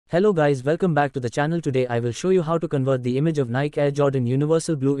Hello guys, welcome back to the channel. Today I will show you how to convert the image of Nike Air Jordan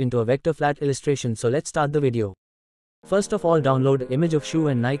Universal Blue into a vector flat illustration. So let's start the video. First of all, download an image of shoe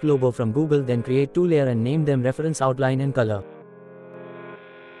and Nike logo from Google, then create two layers and name them reference, outline and color.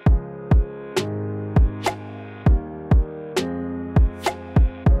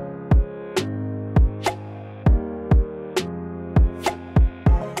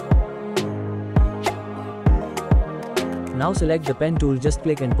 Now select the pen tool, just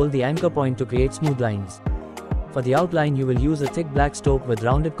click and pull the anchor point to create smooth lines. For the outline you will use a thick black stroke with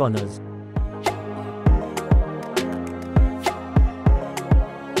rounded corners.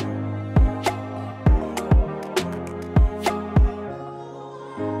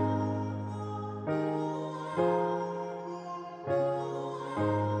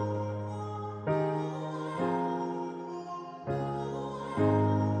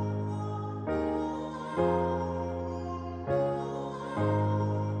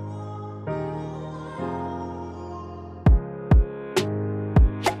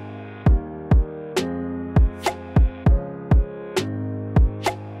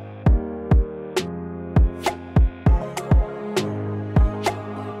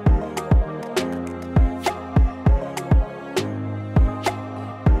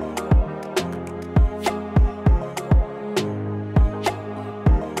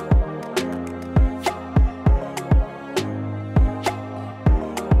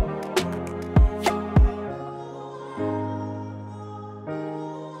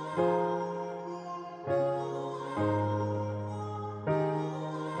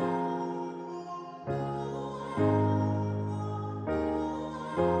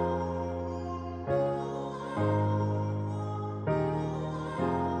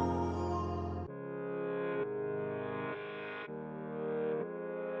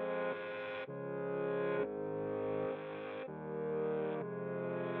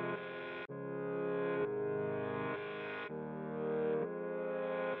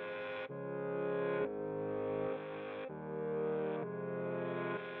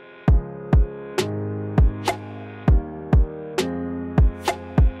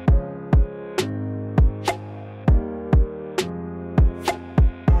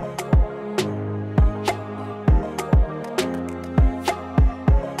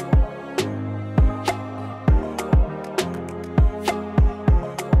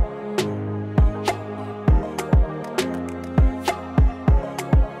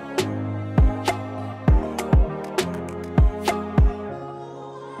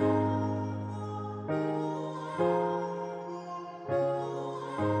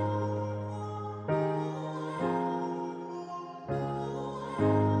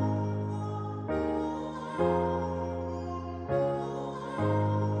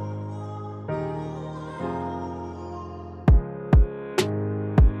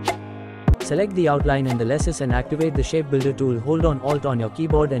 Select the outline and the lashes and activate the shape builder tool. Hold on Alt on your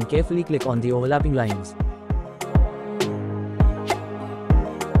keyboard and carefully click on the overlapping lines.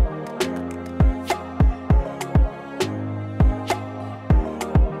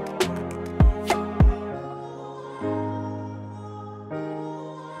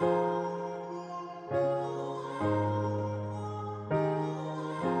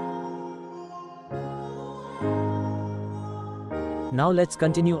 Now let's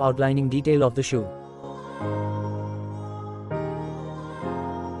continue outlining detail of the shoe.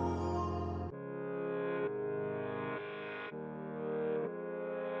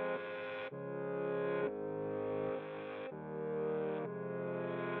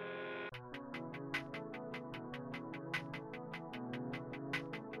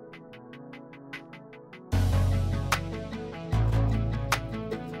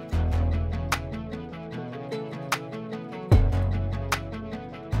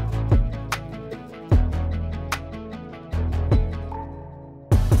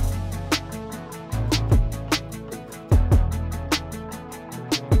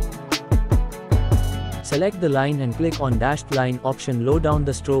 Select the line and click on dashed line option. Lower down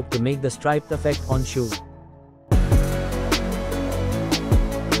the stroke to make the striped effect on shoe.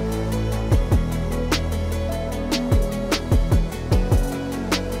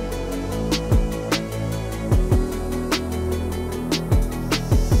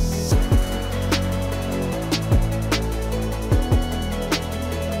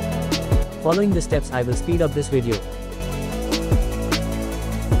 Following the steps, I will speed up this video.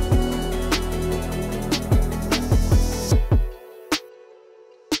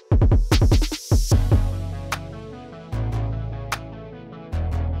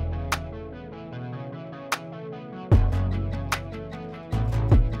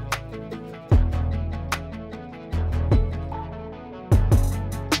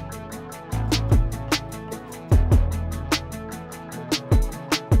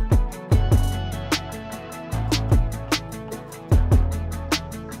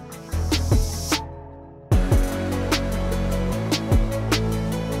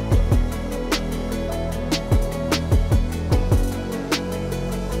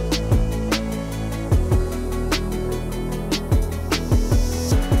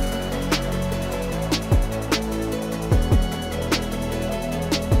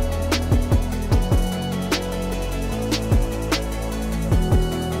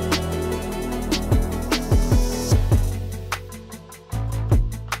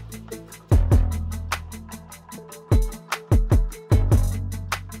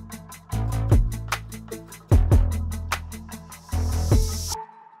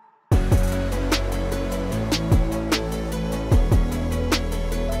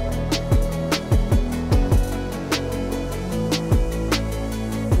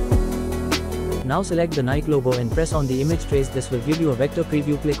 Now select the Nike logo and press on the image trace. This will give you a vector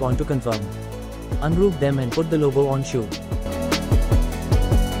preview. Click on to confirm. Ungroup them and put the logo on shoe.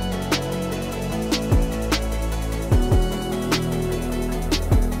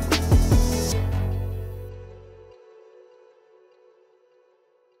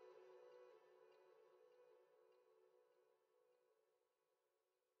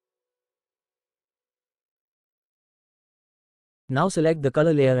 Now select the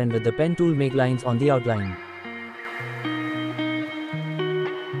color layer and with the pen tool make lines on the outline.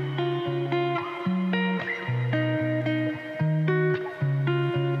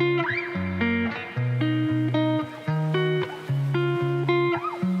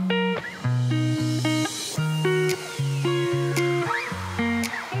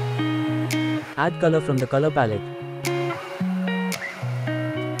 Add color from the color palette.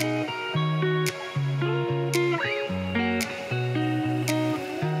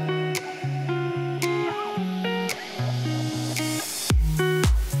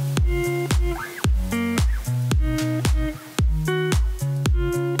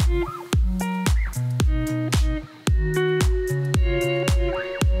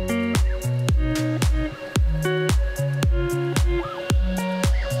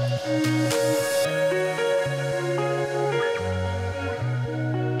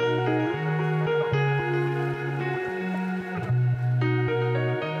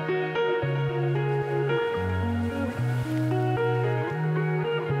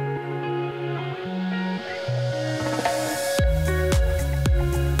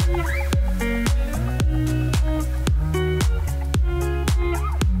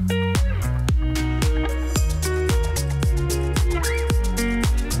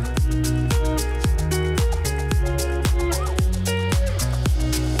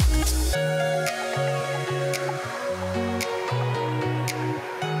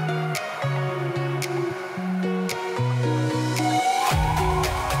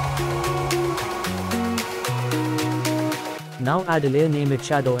 Now add a layer, name it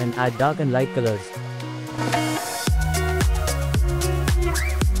shadow, and add dark and light colors.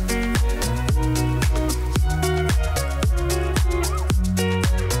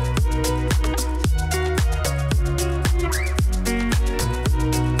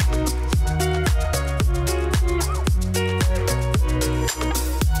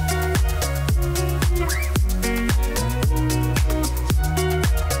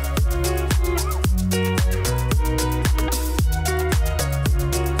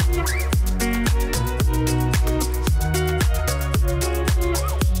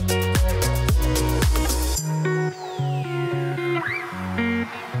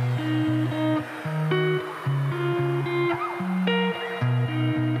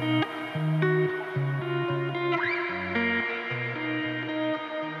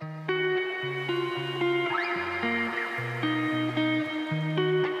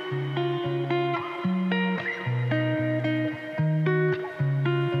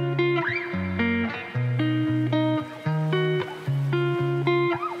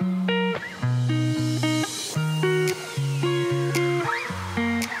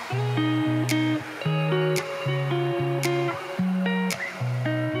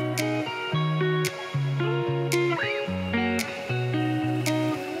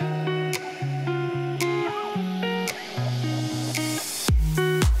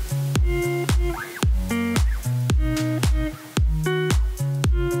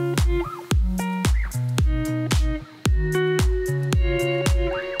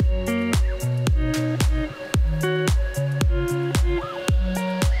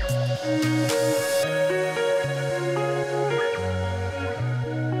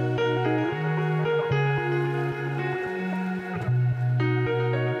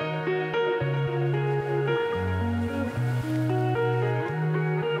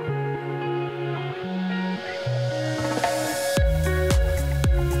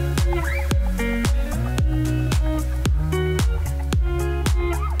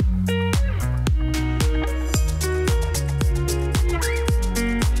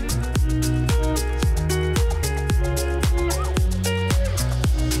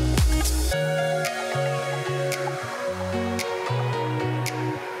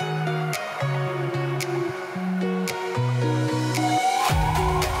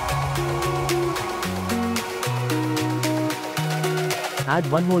 Add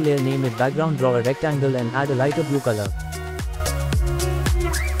one more layer, name it background, draw a rectangle and add a lighter blue color.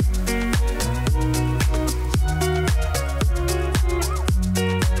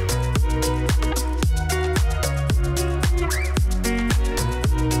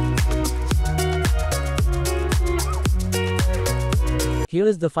 here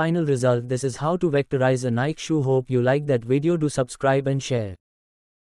is the final result. This is how to vectorize a Nike shoe. Hope you like that video. Do subscribe and share.